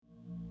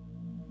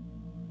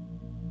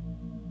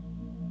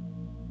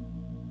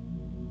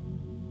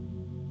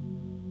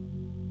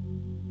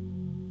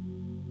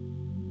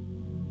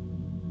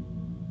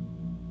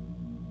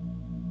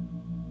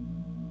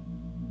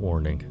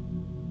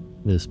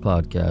Warning. This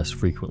podcast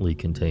frequently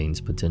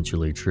contains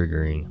potentially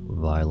triggering,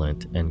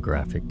 violent, and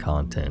graphic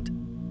content.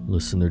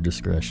 Listener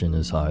discretion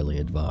is highly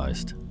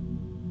advised.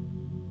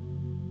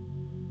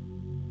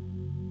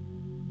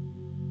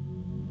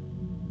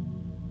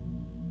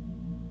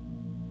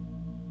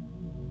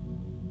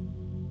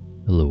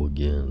 Hello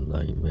again,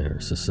 Nightmare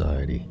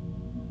Society.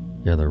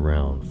 Gather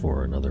round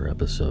for another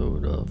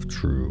episode of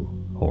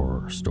True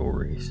Horror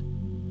Stories.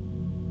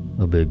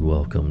 A big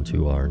welcome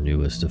to our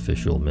newest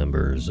official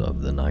members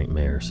of the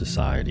Nightmare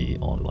Society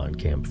online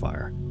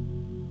campfire,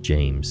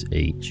 James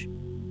H.,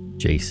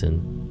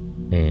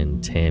 Jason,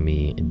 and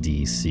Tammy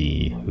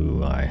DC,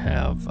 who I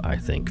have, I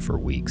think for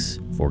weeks,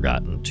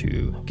 forgotten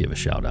to give a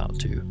shout out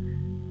to.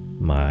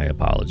 My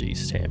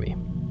apologies, Tammy.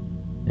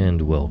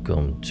 And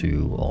welcome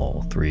to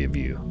all three of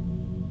you.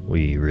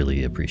 We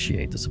really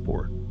appreciate the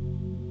support.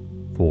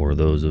 For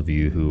those of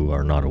you who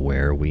are not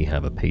aware, we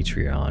have a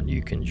Patreon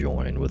you can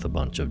join with a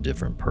bunch of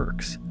different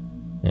perks,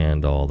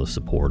 and all the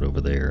support over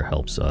there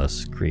helps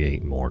us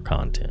create more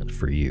content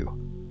for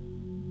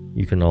you.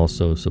 You can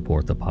also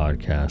support the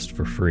podcast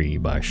for free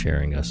by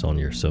sharing us on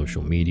your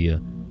social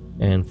media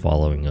and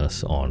following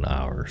us on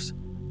ours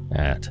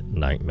at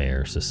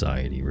Nightmare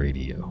Society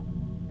Radio.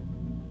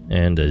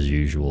 And as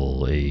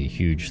usual, a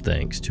huge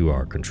thanks to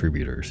our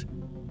contributors,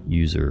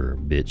 user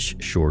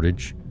Bitch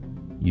Shortage,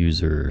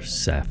 user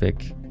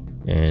Sapphic,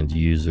 and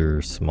user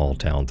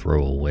Smalltown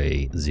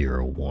Throwaway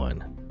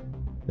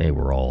 01. They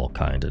were all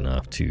kind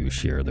enough to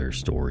share their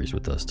stories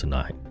with us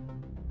tonight.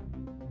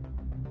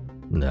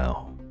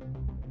 Now,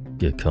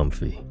 get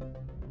comfy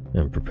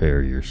and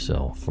prepare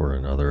yourself for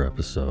another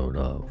episode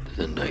of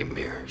The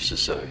Nightmare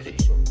Society.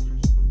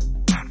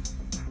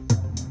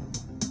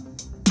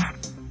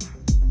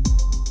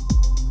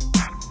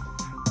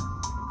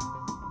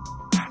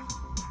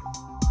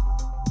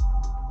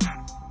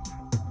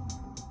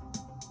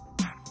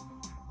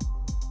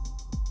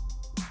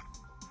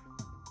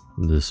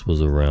 This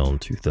was around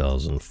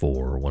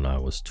 2004 when I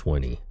was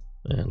 20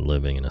 and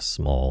living in a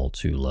small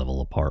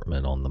 2-level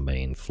apartment on the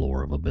main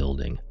floor of a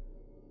building.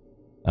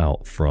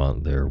 Out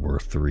front there were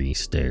 3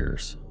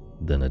 stairs,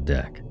 then a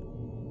deck,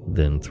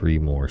 then 3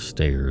 more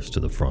stairs to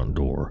the front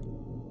door,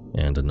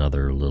 and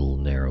another little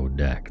narrow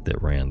deck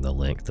that ran the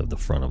length of the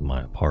front of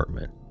my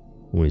apartment,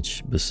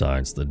 which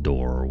besides the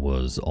door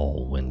was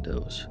all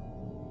windows.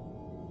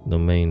 The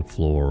main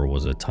floor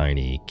was a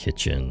tiny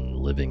kitchen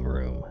living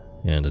room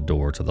and a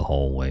door to the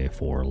hallway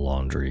for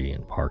laundry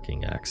and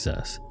parking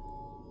access,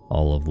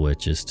 all of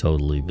which is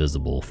totally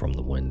visible from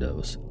the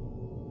windows.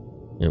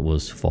 It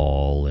was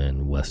fall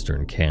in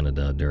Western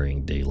Canada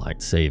during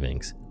daylight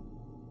savings,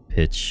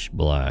 pitch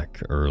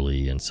black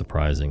early and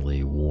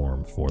surprisingly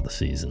warm for the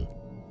season.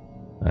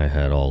 I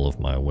had all of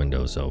my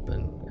windows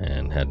open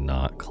and had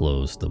not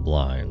closed the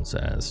blinds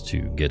as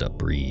to get a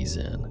breeze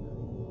in,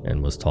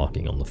 and was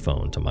talking on the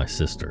phone to my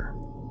sister.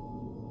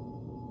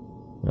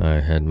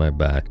 I had my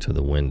back to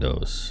the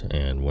windows,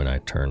 and when I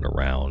turned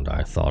around,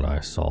 I thought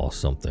I saw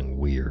something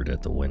weird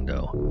at the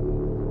window.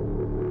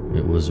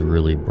 It was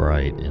really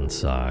bright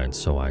inside,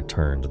 so I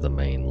turned the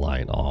main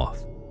light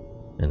off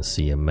and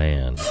see a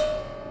man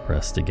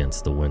pressed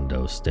against the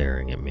window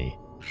staring at me.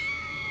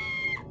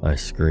 I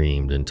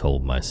screamed and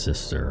told my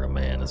sister a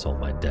man is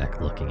on my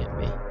deck looking at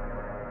me.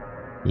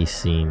 He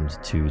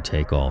seemed to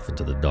take off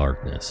into the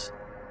darkness.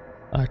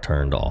 I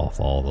turned off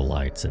all the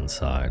lights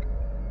inside,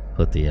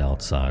 put the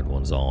outside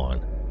ones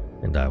on,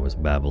 and I was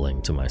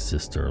babbling to my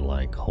sister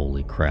like,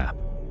 holy crap,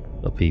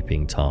 a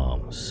peeping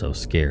Tom, so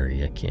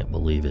scary I can't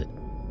believe it.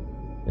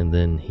 And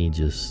then he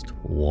just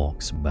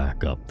walks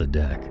back up the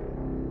deck.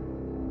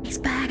 He's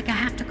back, I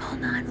have to call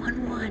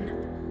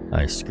 911.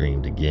 I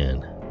screamed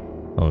again,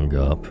 hung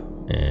up,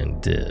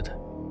 and did,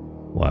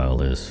 while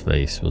his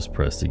face was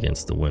pressed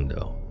against the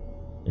window,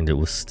 and it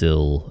was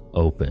still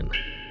open.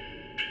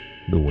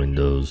 The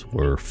windows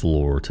were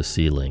floor to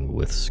ceiling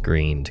with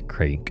screened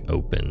crank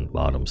open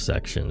bottom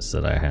sections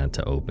that I had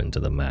to open to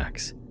the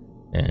max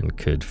and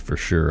could for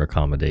sure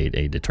accommodate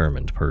a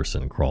determined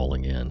person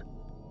crawling in.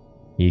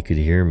 He could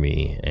hear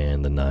me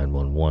and the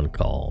 911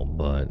 call,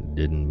 but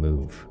didn't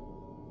move.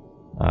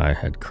 I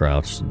had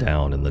crouched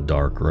down in the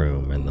dark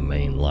room and the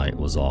main light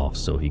was off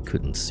so he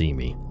couldn't see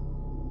me,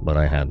 but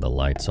I had the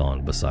lights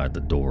on beside the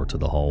door to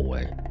the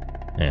hallway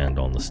and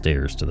on the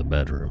stairs to the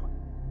bedroom.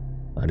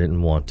 I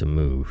didn't want to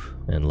move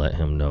and let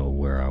him know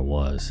where I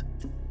was.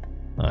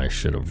 I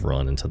should have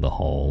run into the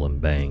hall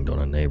and banged on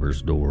a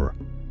neighbor's door,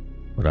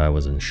 but I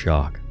was in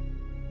shock.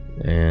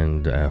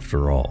 And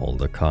after all,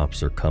 the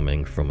cops are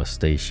coming from a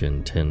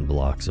station 10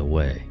 blocks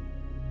away.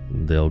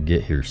 They'll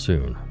get here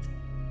soon,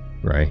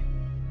 right?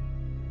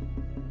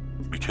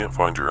 We can't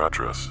find your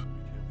address.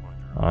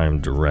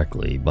 I'm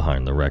directly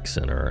behind the rec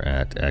center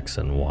at X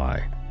and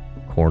Y.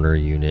 Corner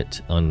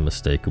unit,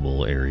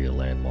 unmistakable area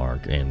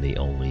landmark, and the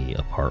only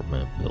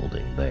apartment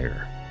building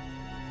there.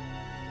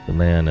 The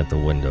man at the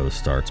window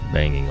starts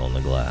banging on the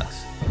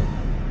glass.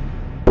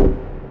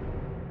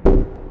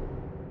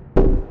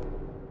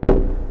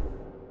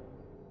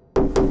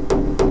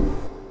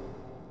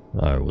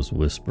 was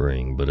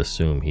whispering, but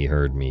assume he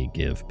heard me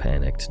give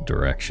panicked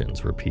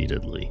directions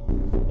repeatedly,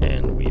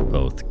 and we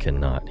both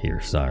cannot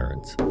hear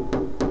sirens.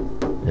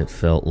 It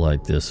felt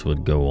like this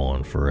would go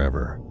on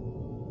forever,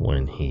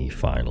 when he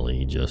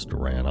finally just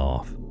ran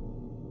off.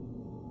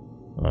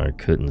 I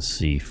couldn't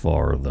see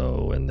far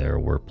though, and there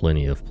were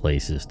plenty of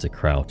places to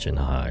crouch and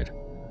hide,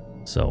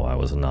 so I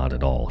was not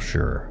at all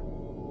sure.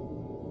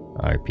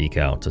 I peek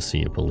out to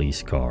see a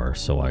police car,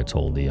 so I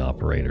told the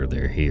operator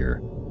they're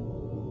here.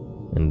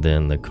 And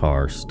then the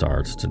car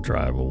starts to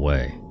drive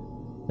away,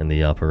 and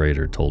the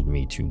operator told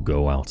me to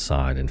go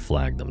outside and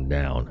flag them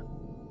down.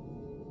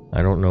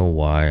 I don't know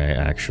why I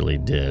actually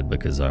did,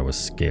 because I was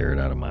scared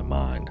out of my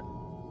mind.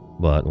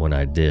 But when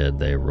I did,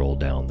 they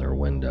rolled down their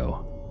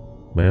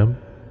window. Ma'am,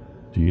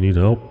 do you need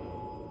help?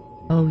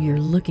 Oh, you're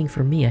looking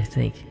for me, I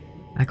think.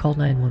 I called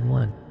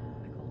 911.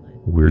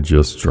 We're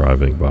just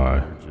driving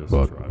by,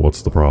 but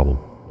what's the problem?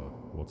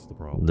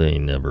 They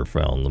never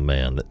found the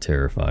man that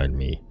terrified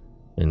me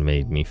and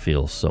made me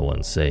feel so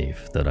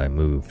unsafe that I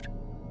moved.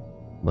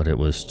 But it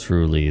was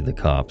truly the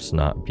cops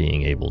not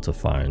being able to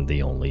find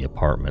the only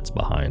apartments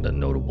behind a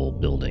notable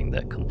building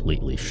that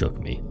completely shook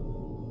me.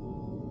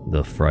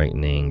 The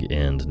frightening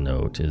end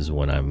note is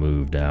when I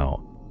moved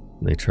out,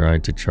 they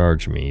tried to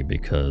charge me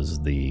because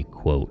the,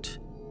 quote,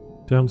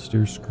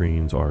 downstairs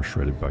screens are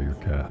shredded by your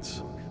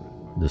cats.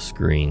 The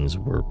screens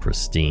were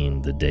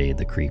pristine the day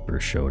the creeper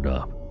showed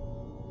up,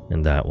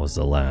 and that was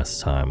the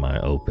last time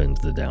I opened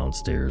the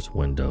downstairs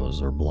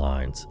windows or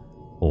blinds,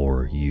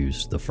 or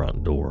used the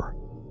front door.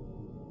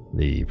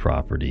 The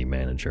property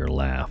manager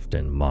laughed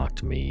and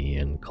mocked me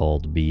and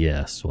called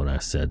BS when I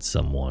said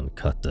someone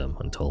cut them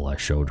until I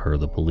showed her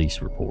the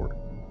police report.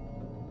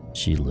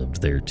 She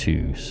lived there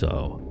too,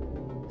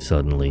 so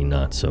suddenly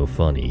not so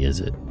funny, is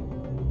it?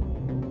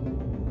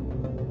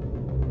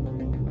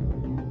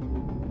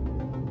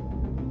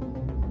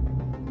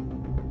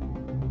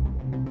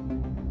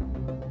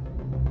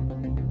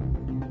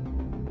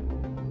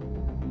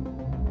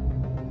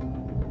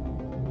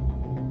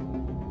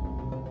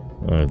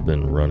 I've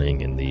been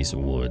running in these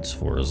woods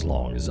for as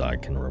long as I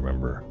can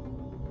remember,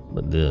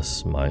 but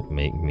this might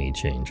make me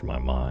change my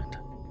mind.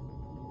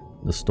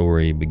 The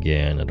story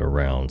began at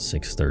around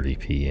 6:30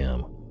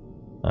 p.m.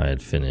 I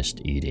had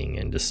finished eating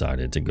and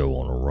decided to go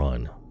on a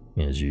run,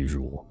 as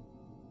usual.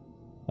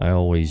 I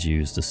always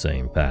use the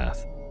same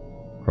path,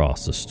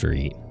 cross the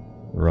street,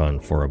 run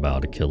for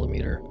about 1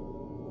 kilometer,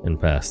 and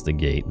pass the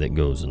gate that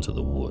goes into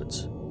the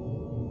woods.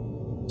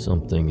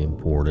 Something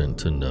important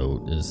to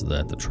note is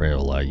that the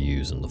trail I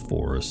use in the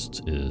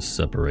forest is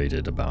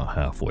separated about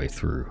halfway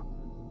through.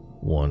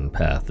 One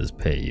path is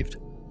paved,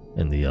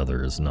 and the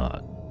other is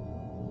not.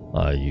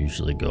 I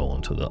usually go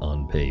onto the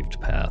unpaved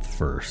path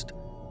first,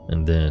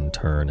 and then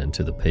turn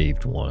into the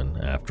paved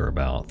one after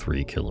about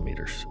 3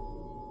 kilometers.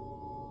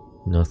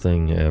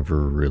 Nothing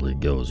ever really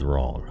goes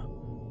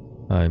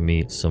wrong. I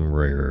meet some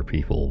rare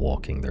people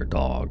walking their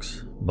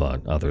dogs,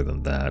 but other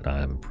than that,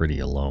 I'm pretty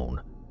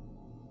alone.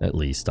 At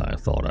least I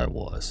thought I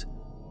was.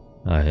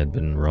 I had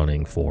been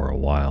running for a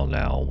while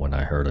now when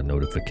I heard a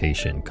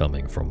notification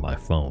coming from my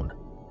phone.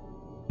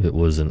 It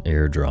was an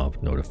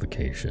AirDrop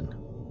notification.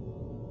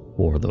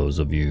 For those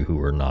of you who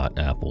are not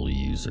Apple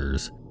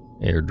users,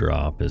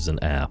 AirDrop is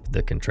an app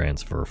that can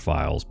transfer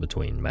files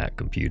between Mac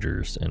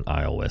computers and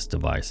iOS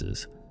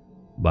devices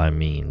by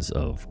means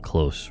of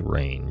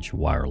close-range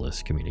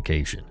wireless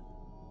communication.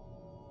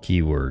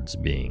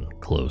 Keywords being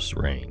close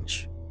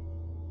range.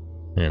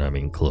 And I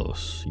mean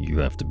close, you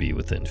have to be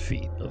within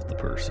feet of the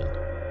person.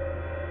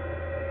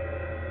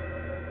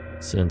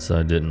 Since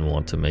I didn't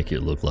want to make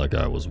it look like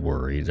I was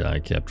worried, I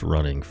kept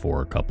running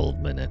for a couple of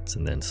minutes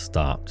and then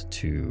stopped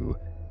to,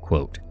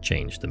 quote,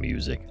 change the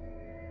music.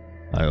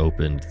 I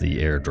opened the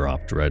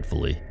AirDrop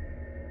dreadfully.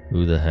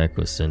 Who the heck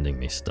was sending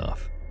me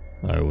stuff?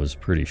 I was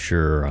pretty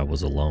sure I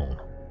was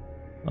alone.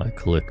 I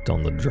clicked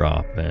on the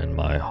drop and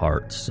my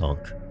heart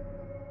sunk.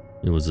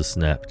 It was a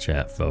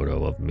Snapchat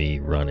photo of me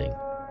running,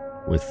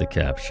 with the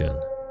caption,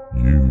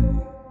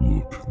 You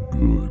look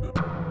good.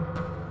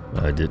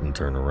 I didn't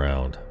turn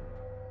around.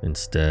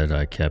 Instead,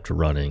 I kept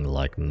running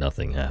like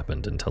nothing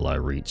happened until I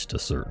reached a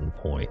certain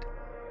point.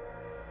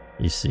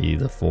 You see,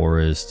 the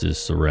forest is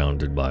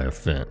surrounded by a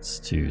fence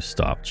to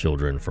stop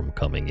children from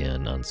coming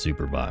in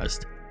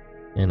unsupervised,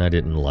 and I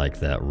didn't like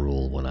that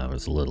rule when I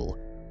was little,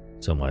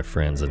 so my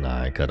friends and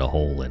I cut a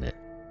hole in it.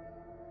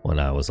 When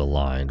I was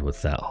aligned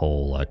with that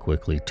hole, I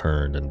quickly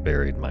turned and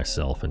buried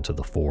myself into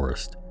the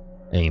forest,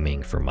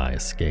 aiming for my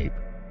escape.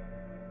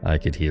 I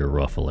could hear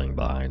ruffling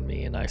behind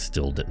me and I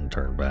still didn't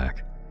turn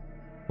back.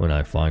 When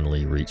I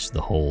finally reached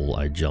the hole,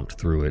 I jumped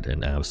through it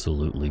and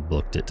absolutely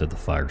booked it to the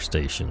fire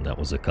station that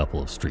was a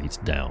couple of streets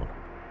down.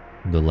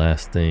 The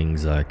last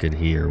things I could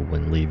hear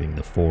when leaving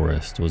the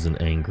forest was an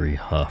angry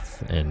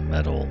huff and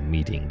metal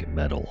meeting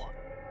metal.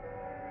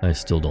 I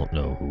still don't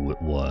know who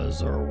it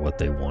was or what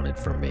they wanted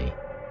from me,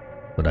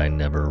 but I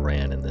never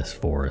ran in this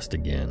forest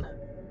again.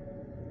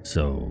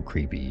 So,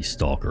 creepy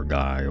stalker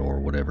guy or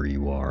whatever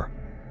you are,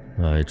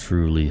 I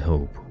truly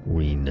hope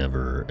we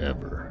never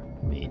ever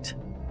meet.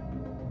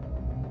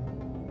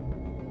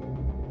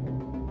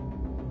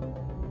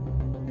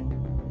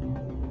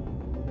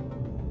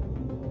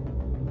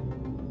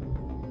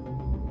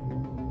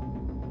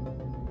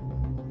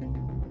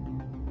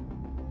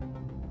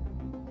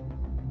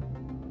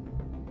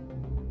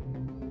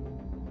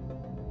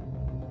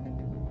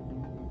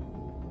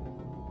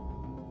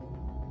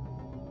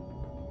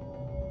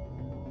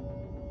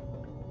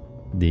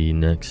 The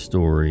next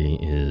story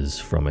is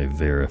from a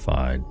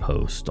verified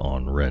post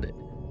on Reddit,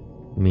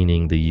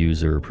 meaning the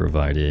user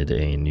provided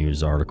a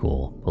news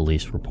article,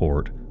 police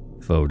report,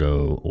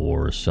 photo,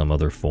 or some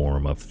other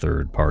form of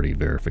third-party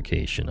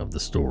verification of the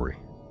story.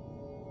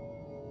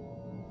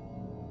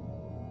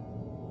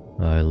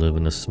 I live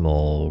in a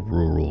small,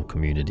 rural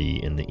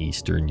community in the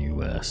eastern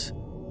US.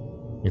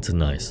 It's a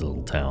nice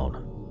little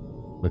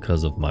town.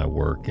 Because of my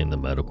work in the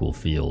medical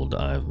field,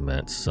 I've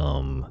met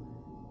some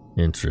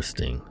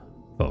interesting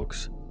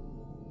folks.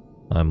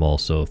 I'm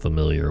also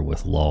familiar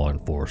with law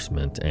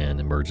enforcement and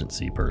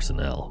emergency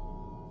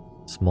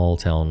personnel. Small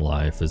town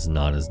life is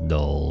not as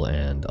dull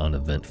and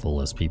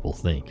uneventful as people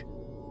think,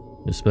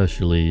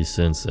 especially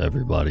since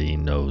everybody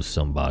knows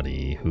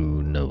somebody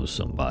who knows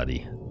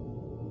somebody.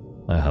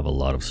 I have a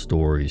lot of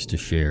stories to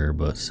share,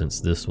 but since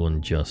this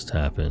one just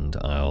happened,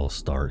 I'll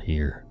start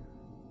here.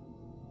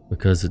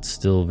 Because it's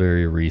still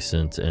very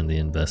recent and the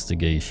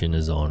investigation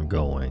is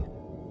ongoing,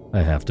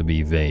 I have to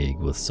be vague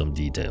with some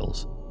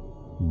details.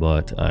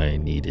 But I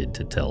needed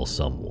to tell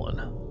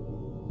someone.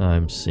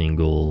 I'm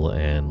single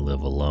and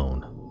live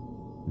alone.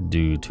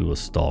 Due to a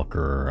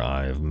stalker,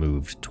 I've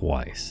moved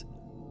twice,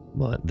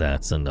 but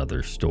that's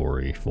another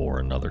story for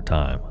another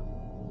time.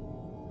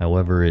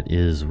 However, it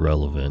is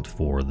relevant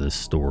for this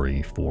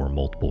story for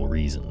multiple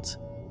reasons.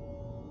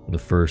 The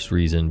first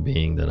reason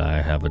being that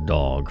I have a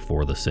dog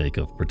for the sake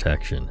of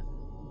protection,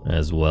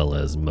 as well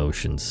as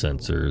motion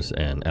sensors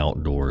and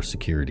outdoor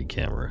security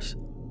cameras.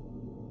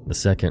 The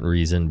second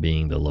reason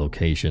being the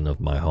location of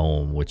my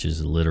home, which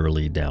is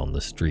literally down the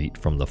street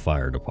from the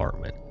fire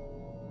department.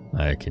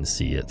 I can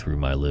see it through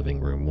my living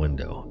room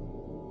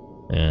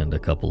window, and a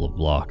couple of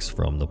blocks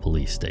from the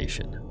police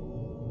station.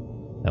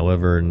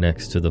 However,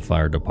 next to the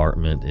fire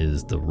department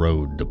is the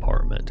road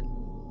department,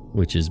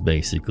 which is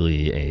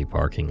basically a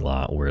parking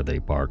lot where they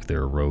park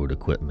their road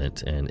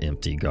equipment and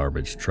empty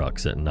garbage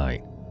trucks at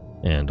night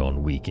and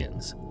on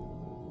weekends.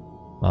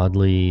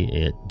 Oddly,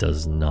 it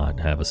does not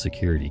have a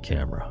security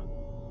camera.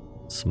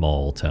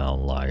 Small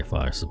town life,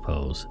 I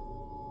suppose.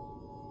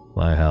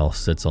 My house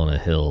sits on a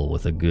hill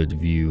with a good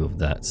view of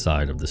that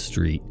side of the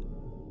street.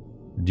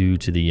 Due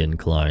to the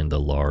incline, the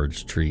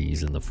large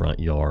trees in the front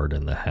yard,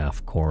 and the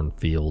half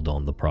cornfield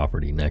on the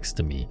property next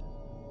to me,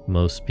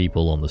 most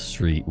people on the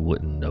street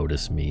wouldn't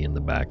notice me in the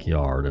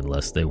backyard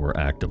unless they were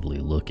actively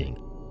looking.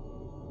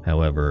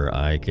 However,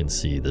 I can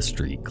see the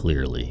street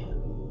clearly.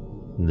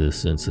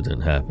 This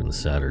incident happened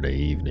Saturday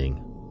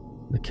evening.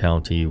 The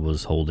county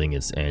was holding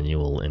its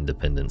annual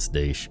Independence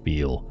Day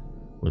spiel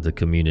with a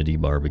community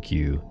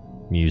barbecue,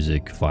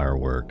 music,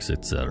 fireworks,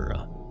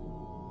 etc.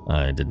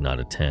 I did not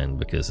attend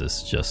because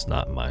it's just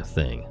not my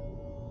thing.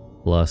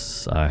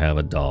 Plus, I have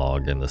a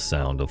dog and the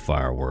sound of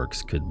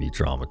fireworks could be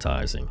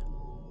traumatizing.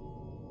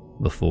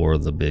 Before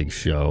the big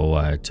show,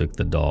 I took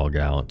the dog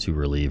out to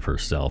relieve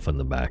herself in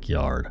the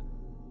backyard.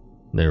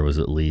 There was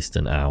at least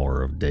an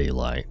hour of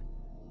daylight,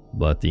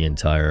 but the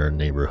entire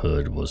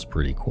neighborhood was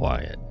pretty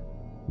quiet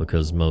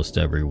because most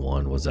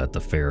everyone was at the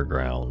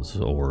fairgrounds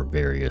or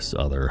various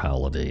other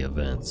holiday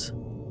events.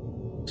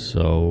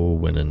 So,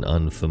 when an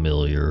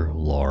unfamiliar,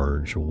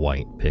 large,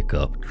 white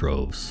pickup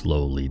drove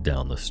slowly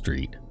down the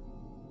street,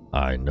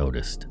 I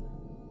noticed.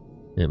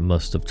 It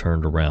must have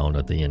turned around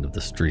at the end of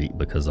the street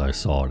because I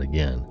saw it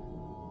again,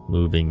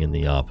 moving in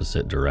the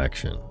opposite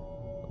direction,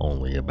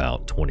 only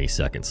about 20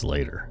 seconds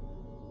later.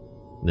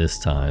 This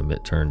time,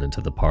 it turned into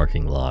the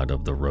parking lot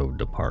of the road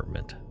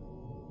department.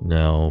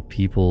 Now,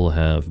 people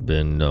have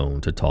been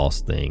known to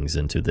toss things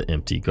into the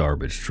empty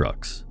garbage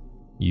trucks,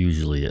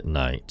 usually at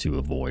night to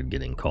avoid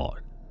getting caught,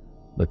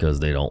 because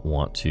they don't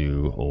want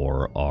to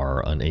or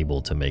are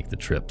unable to make the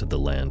trip to the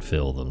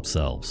landfill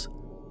themselves.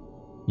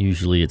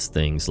 Usually it's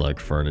things like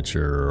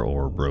furniture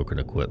or broken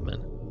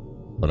equipment,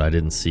 but I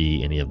didn't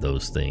see any of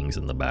those things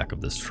in the back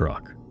of this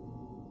truck.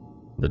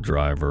 The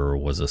driver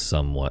was a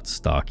somewhat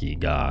stocky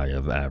guy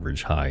of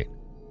average height.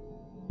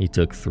 He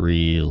took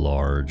 3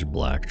 large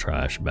black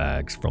trash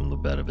bags from the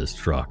bed of his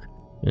truck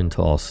and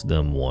tossed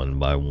them one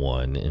by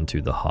one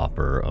into the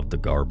hopper of the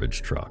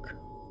garbage truck.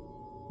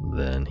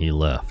 Then he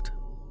left.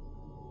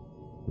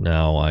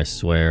 Now, I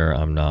swear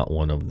I'm not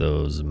one of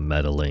those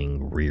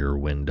meddling rear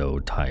window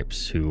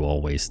types who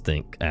always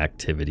think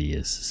activity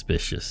is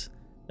suspicious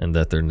and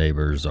that their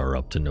neighbors are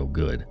up to no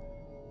good.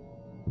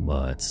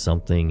 But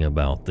something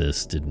about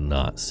this did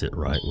not sit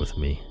right with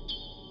me.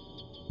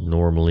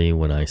 Normally,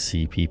 when I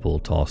see people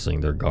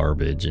tossing their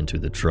garbage into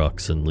the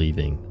trucks and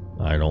leaving,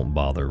 I don't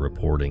bother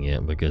reporting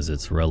it because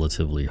it's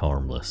relatively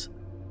harmless.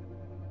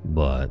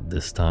 But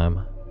this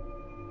time,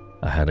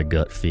 I had a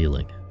gut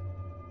feeling.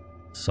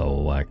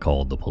 So I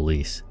called the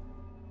police.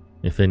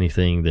 If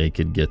anything, they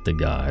could get the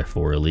guy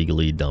for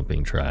illegally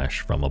dumping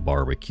trash from a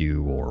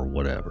barbecue or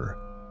whatever.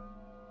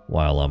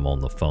 While I'm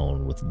on the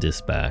phone with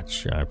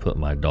dispatch, I put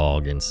my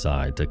dog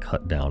inside to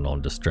cut down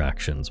on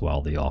distractions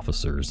while the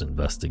officers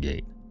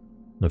investigate.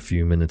 A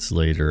few minutes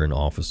later, an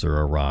officer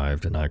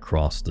arrived and I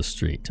crossed the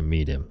street to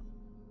meet him,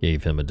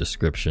 gave him a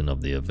description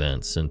of the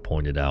events and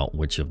pointed out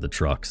which of the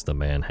trucks the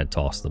man had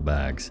tossed the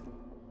bags.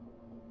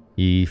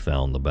 He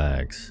found the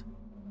bags,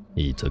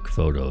 He took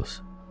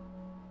photos.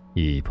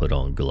 He put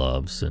on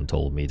gloves and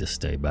told me to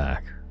stay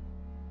back.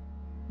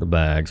 The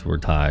bags were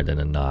tied in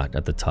a knot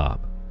at the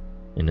top,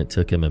 and it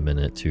took him a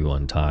minute to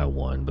untie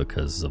one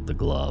because of the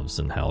gloves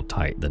and how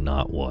tight the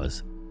knot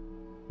was.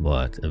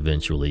 But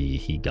eventually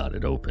he got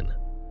it open,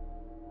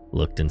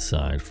 looked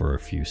inside for a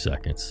few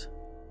seconds,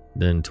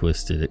 then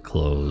twisted it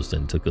closed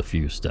and took a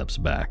few steps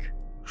back.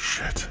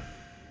 Shit.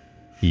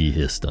 He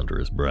hissed under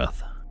his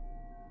breath.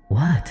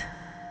 What?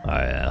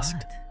 I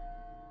asked.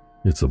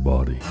 It's a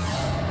body.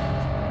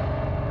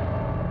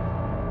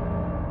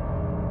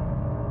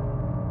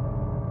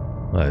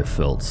 I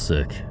felt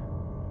sick.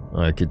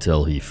 I could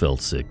tell he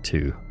felt sick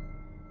too.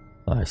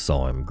 I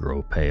saw him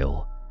grow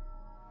pale.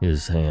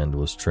 His hand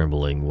was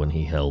trembling when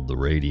he held the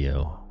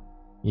radio.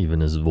 Even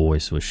his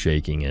voice was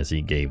shaking as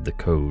he gave the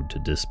code to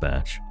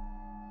dispatch.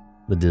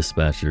 The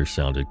dispatcher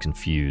sounded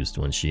confused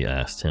when she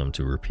asked him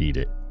to repeat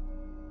it.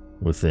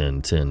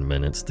 Within 10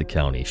 minutes, the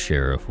county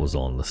sheriff was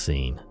on the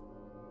scene.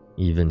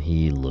 Even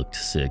he looked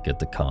sick at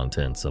the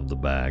contents of the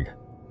bag.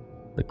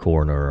 The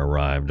coroner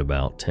arrived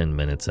about 10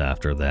 minutes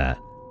after that,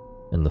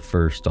 and the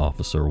first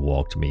officer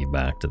walked me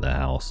back to the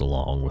house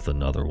along with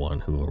another one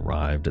who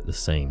arrived at the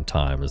same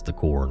time as the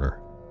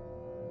coroner.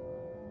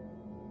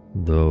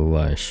 Though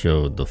I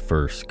showed the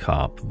first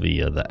cop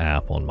via the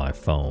app on my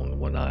phone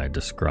when I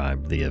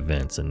described the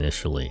events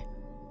initially,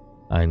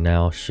 I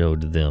now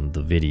showed them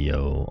the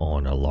video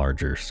on a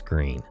larger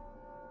screen.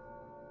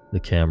 The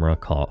camera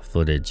caught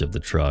footage of the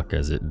truck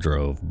as it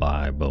drove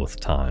by both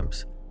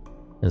times,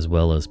 as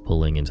well as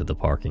pulling into the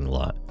parking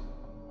lot,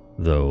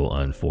 though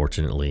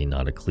unfortunately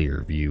not a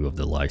clear view of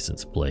the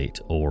license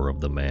plate or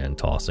of the man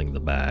tossing the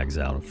bags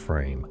out of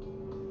frame.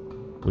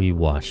 We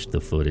watched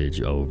the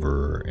footage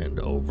over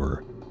and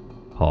over,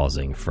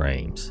 pausing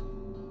frames,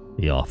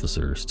 the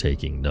officers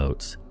taking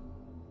notes.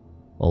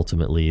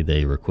 Ultimately,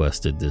 they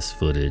requested this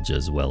footage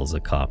as well as a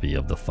copy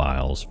of the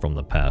files from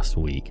the past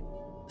week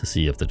to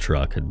see if the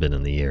truck had been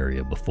in the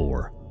area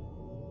before.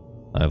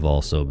 I've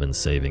also been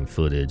saving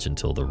footage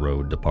until the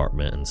road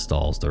department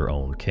installs their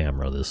own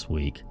camera this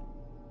week.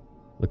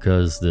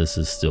 Because this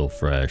is still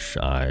fresh,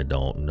 I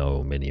don't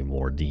know many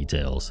more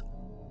details.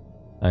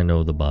 I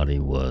know the body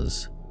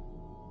was,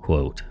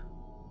 quote,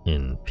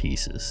 in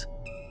pieces.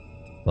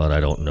 But I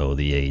don't know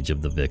the age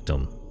of the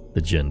victim,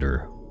 the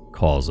gender,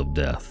 cause of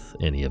death,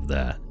 any of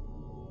that.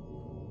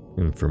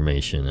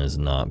 Information has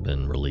not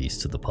been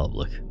released to the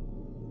public.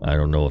 I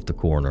don't know if the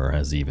coroner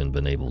has even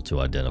been able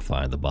to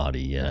identify the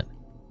body yet.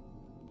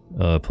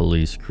 A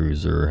police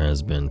cruiser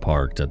has been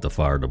parked at the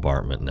fire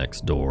department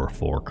next door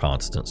for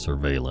constant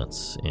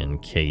surveillance in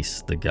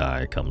case the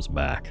guy comes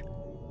back.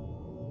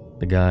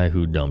 The guy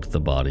who dumped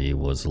the body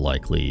was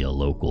likely a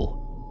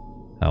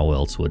local. How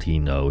else would he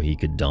know he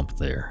could dump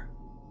there?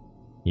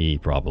 He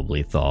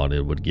probably thought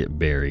it would get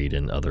buried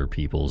in other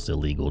people's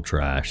illegal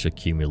trash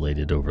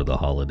accumulated over the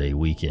holiday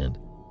weekend,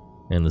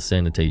 and the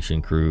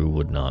sanitation crew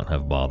would not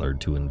have bothered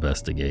to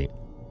investigate.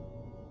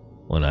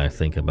 When I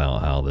think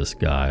about how this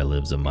guy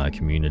lives in my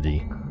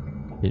community,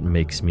 it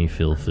makes me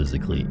feel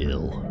physically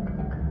ill.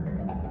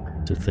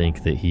 To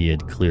think that he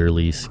had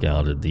clearly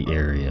scouted the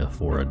area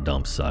for a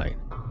dump site,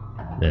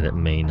 that it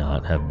may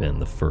not have been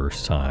the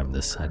first time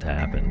this had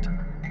happened,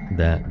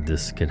 that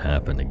this could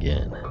happen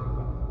again.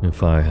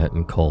 If I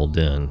hadn't called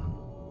in,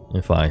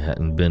 if I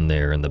hadn't been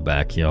there in the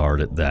backyard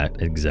at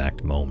that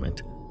exact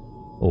moment,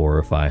 or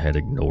if I had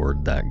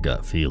ignored that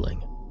gut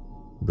feeling,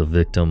 the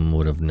victim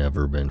would have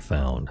never been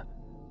found,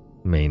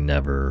 may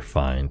never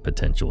find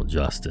potential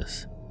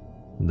justice.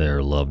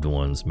 Their loved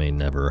ones may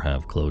never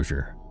have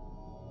closure.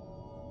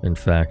 In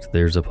fact,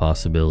 there's a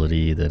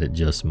possibility that it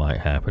just might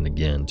happen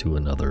again to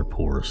another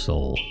poor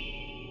soul.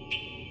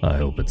 I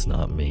hope it's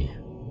not me.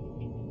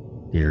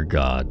 Dear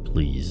God,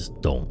 please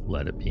don't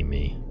let it be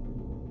me.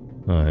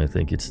 I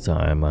think it's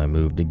time I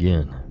moved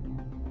again.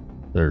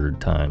 Third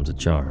time's a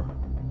charm,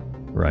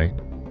 right?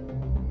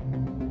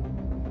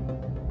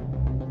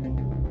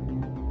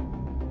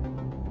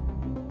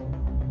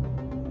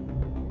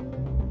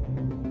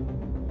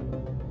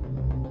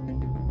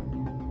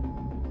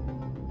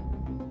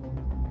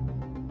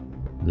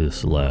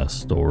 This last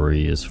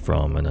story is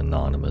from an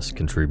anonymous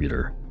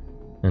contributor,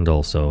 and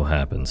also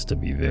happens to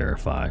be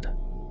verified.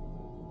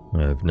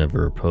 I've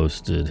never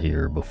posted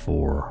here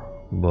before,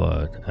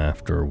 but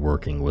after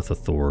working with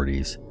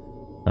authorities,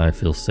 I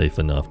feel safe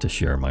enough to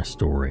share my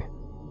story.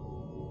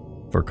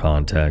 For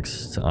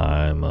context,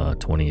 I'm a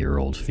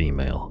 20-year-old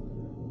female,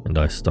 and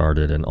I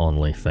started an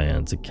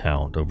OnlyFans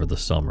account over the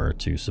summer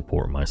to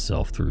support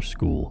myself through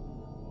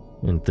school,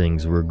 and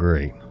things were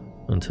great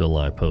until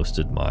I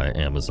posted my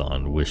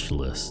Amazon wish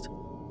list.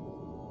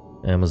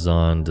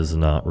 Amazon does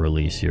not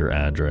release your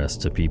address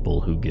to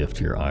people who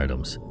gift your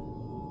items,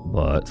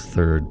 but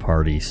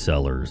third-party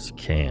sellers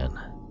can.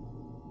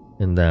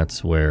 And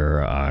that's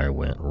where I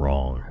went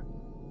wrong.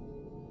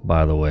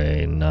 By the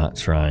way, not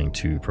trying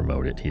to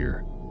promote it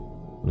here.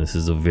 This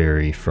is a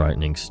very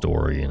frightening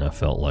story and I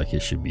felt like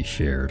it should be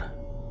shared.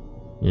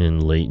 In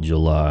late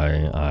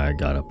July, I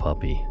got a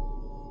puppy.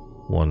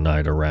 One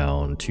night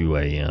around 2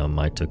 a.m.,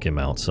 I took him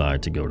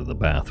outside to go to the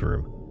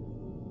bathroom.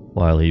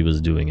 While he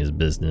was doing his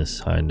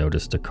business, I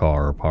noticed a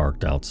car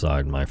parked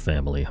outside my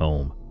family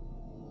home.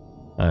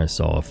 I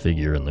saw a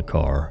figure in the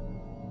car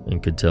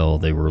and could tell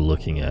they were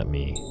looking at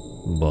me,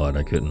 but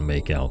I couldn't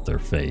make out their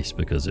face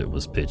because it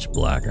was pitch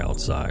black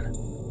outside.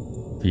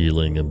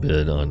 Feeling a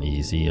bit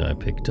uneasy, I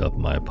picked up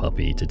my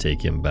puppy to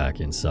take him back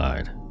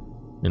inside,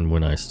 and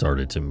when I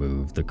started to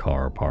move, the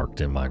car parked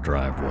in my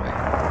driveway.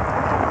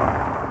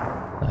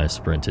 I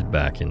sprinted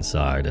back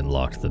inside and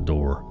locked the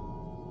door,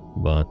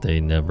 but they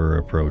never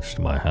approached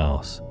my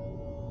house.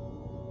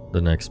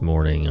 The next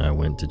morning, I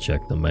went to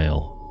check the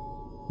mail.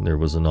 There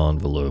was an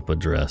envelope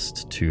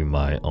addressed to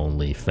my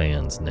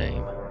OnlyFans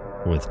name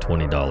with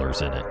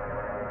 $20 in it,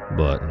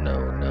 but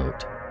no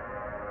note.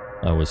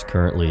 I was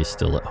currently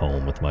still at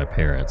home with my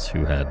parents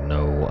who had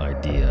no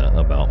idea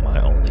about my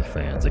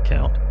OnlyFans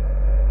account,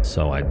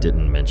 so I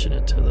didn't mention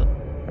it to them.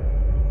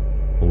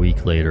 A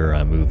week later,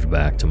 I moved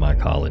back to my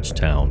college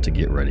town to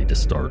get ready to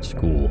start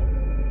school.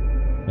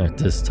 At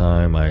this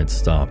time, I had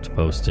stopped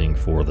posting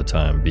for the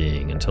time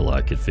being until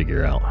I could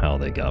figure out how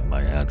they got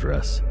my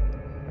address.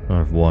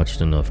 I've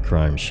watched enough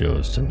crime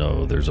shows to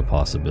know there's a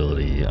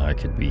possibility I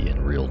could be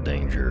in real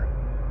danger.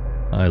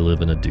 I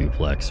live in a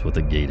duplex with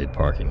a gated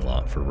parking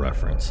lot for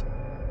reference.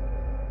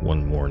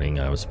 One morning,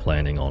 I was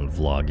planning on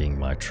vlogging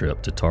my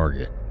trip to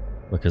Target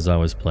because I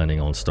was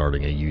planning on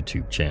starting a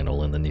YouTube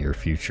channel in the near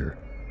future,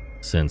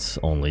 since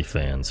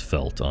OnlyFans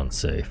felt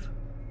unsafe.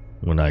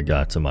 When I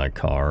got to my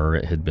car,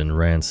 it had been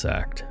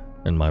ransacked,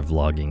 and my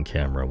vlogging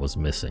camera was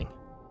missing.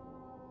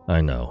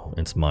 I know,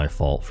 it's my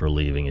fault for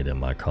leaving it in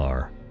my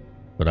car,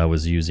 but I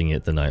was using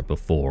it the night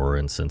before,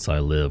 and since I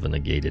live in a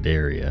gated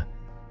area,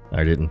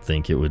 I didn't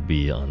think it would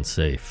be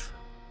unsafe.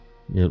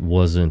 It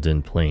wasn't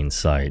in plain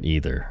sight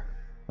either.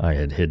 I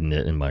had hidden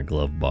it in my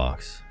glove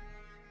box.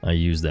 I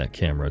used that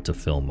camera to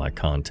film my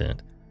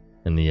content,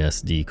 and the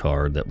SD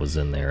card that was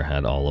in there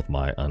had all of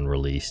my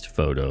unreleased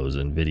photos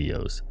and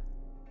videos.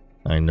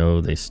 I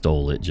know they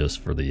stole it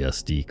just for the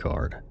SD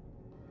card.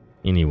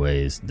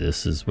 Anyways,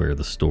 this is where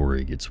the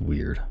story gets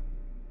weird.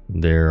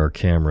 There are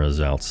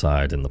cameras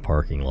outside in the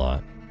parking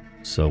lot,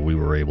 so we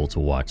were able to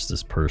watch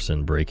this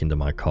person break into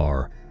my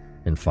car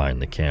and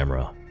find the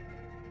camera.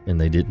 And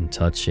they didn't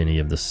touch any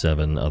of the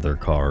 7 other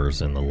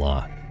cars in the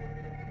lot.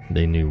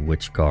 They knew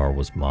which car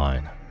was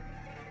mine,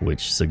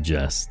 which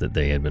suggests that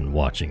they had been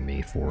watching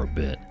me for a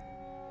bit.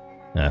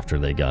 After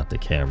they got the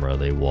camera,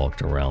 they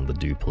walked around the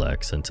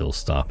duplex until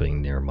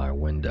stopping near my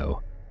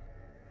window.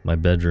 My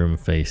bedroom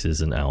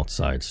faces an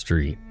outside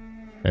street,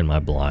 and my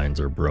blinds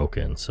are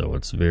broken, so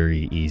it's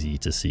very easy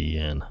to see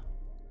in.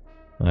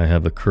 I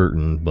have a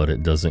curtain, but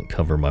it doesn't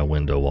cover my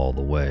window all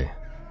the way.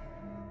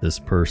 This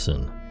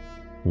person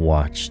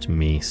watched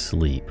me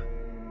sleep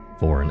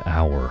for an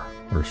hour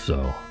or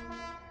so.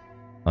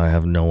 I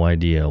have no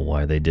idea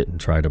why they didn't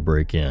try to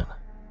break in,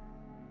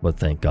 but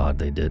thank God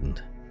they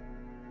didn't.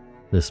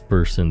 This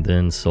person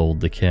then sold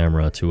the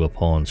camera to a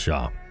pawn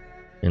shop,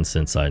 and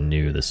since I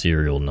knew the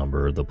serial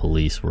number, the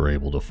police were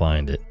able to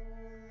find it.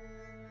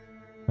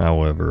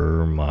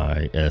 However,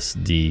 my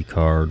SD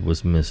card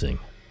was missing.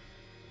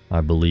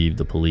 I believe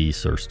the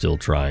police are still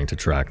trying to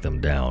track them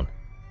down,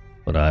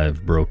 but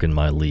I've broken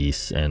my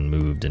lease and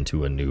moved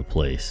into a new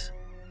place,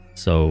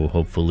 so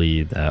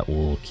hopefully that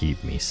will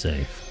keep me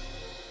safe.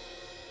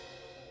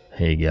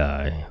 Hey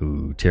guy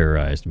who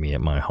terrorized me at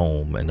my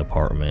home and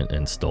apartment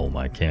and stole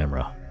my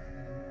camera.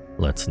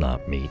 Let's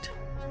not meet.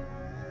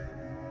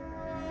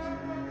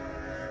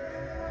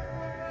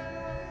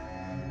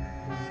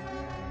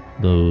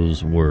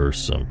 Those were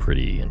some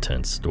pretty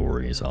intense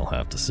stories, I'll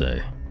have to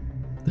say.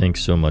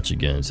 Thanks so much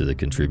again to the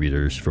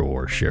contributors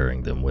for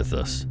sharing them with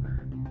us.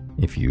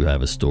 If you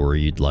have a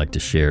story you'd like to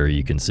share,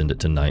 you can send it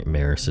to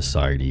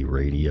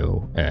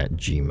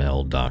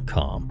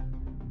nightmaresocietyradio@gmail.com.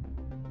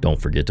 Don't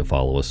forget to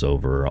follow us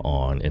over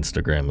on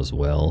Instagram as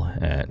well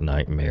at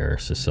Nightmare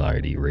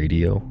Society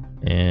Radio.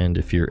 And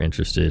if you're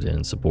interested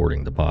in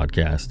supporting the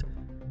podcast,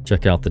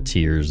 check out the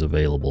tiers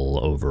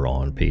available over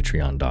on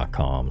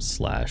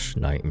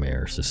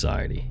patreon.com/Nightmare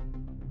Society.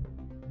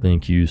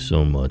 Thank you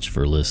so much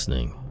for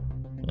listening,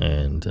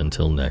 and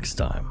until next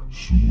time.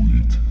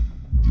 Sweet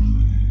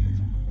dreams.